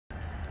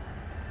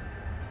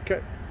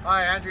Okay.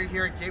 Hi, Andrew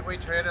here at Gateway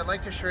Toyota. I'd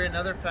like to show you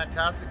another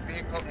fantastic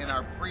vehicle in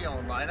our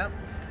pre-owned lineup.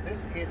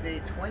 This is a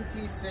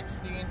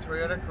 2016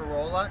 Toyota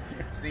Corolla.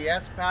 It's the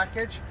S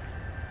package.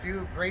 A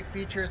few great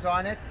features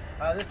on it.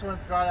 This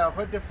one's got a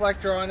hood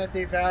deflector on it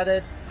they've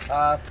added.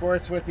 Of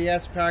course, with the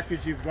S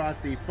package, you've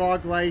got the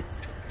fog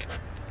lights,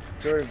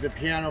 sort of the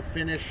piano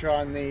finish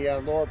on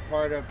the lower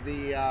part of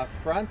the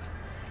front.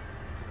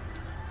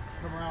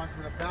 Come around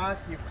to the back,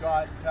 you've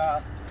got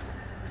the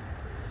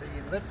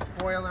lip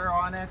spoiler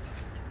on it.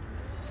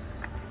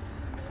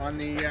 On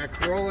the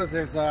Corollas,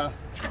 there's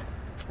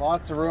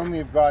lots of room.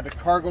 You've got a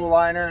cargo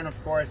liner and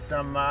of course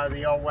some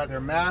the all-weather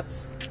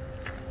mats.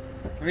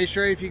 Let me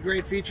show you a few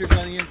great features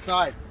on the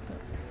inside.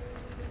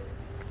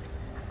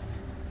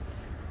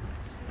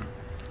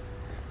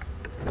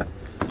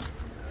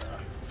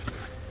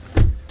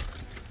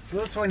 So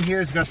this one here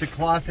has got the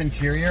cloth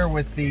interior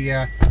with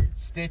the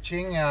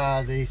stitching,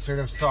 the sort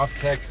of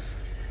Softex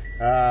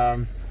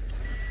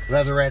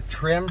leatherette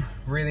trim,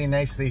 really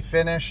nicely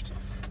finished.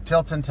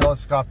 Tilt and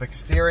telescopic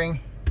steering,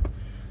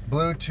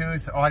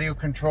 Bluetooth audio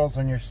controls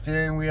on your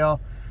steering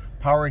wheel,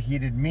 power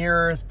heated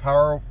mirrors,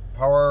 power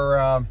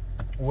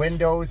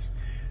windows,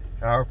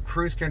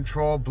 cruise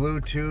control,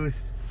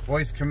 Bluetooth,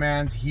 voice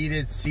commands,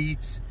 heated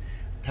seats,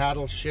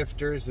 paddle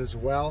shifters as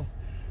well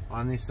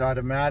on this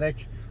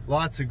automatic.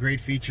 Lots of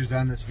great features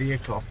on this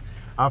vehicle.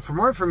 For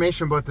more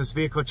information about this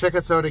vehicle, check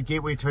us out at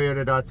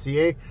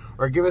gatewaytoyota.ca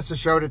or give us a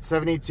shout at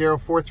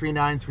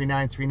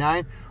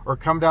 780-439-3939 or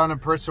come down in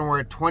person.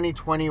 We're at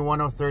 2020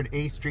 103rd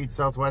A Street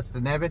Southwest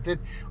in Edmonton.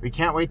 We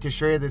can't wait to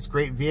show you this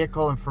great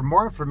vehicle, and for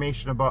more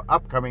information about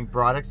upcoming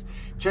products,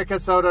 check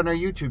us out on our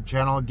YouTube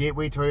channel,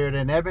 Gateway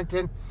Toyota in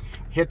Edmonton.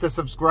 Hit the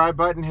subscribe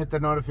button, hit the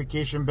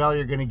notification bell.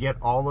 You're going to get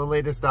all the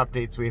latest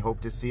updates. We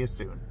hope to see you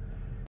soon.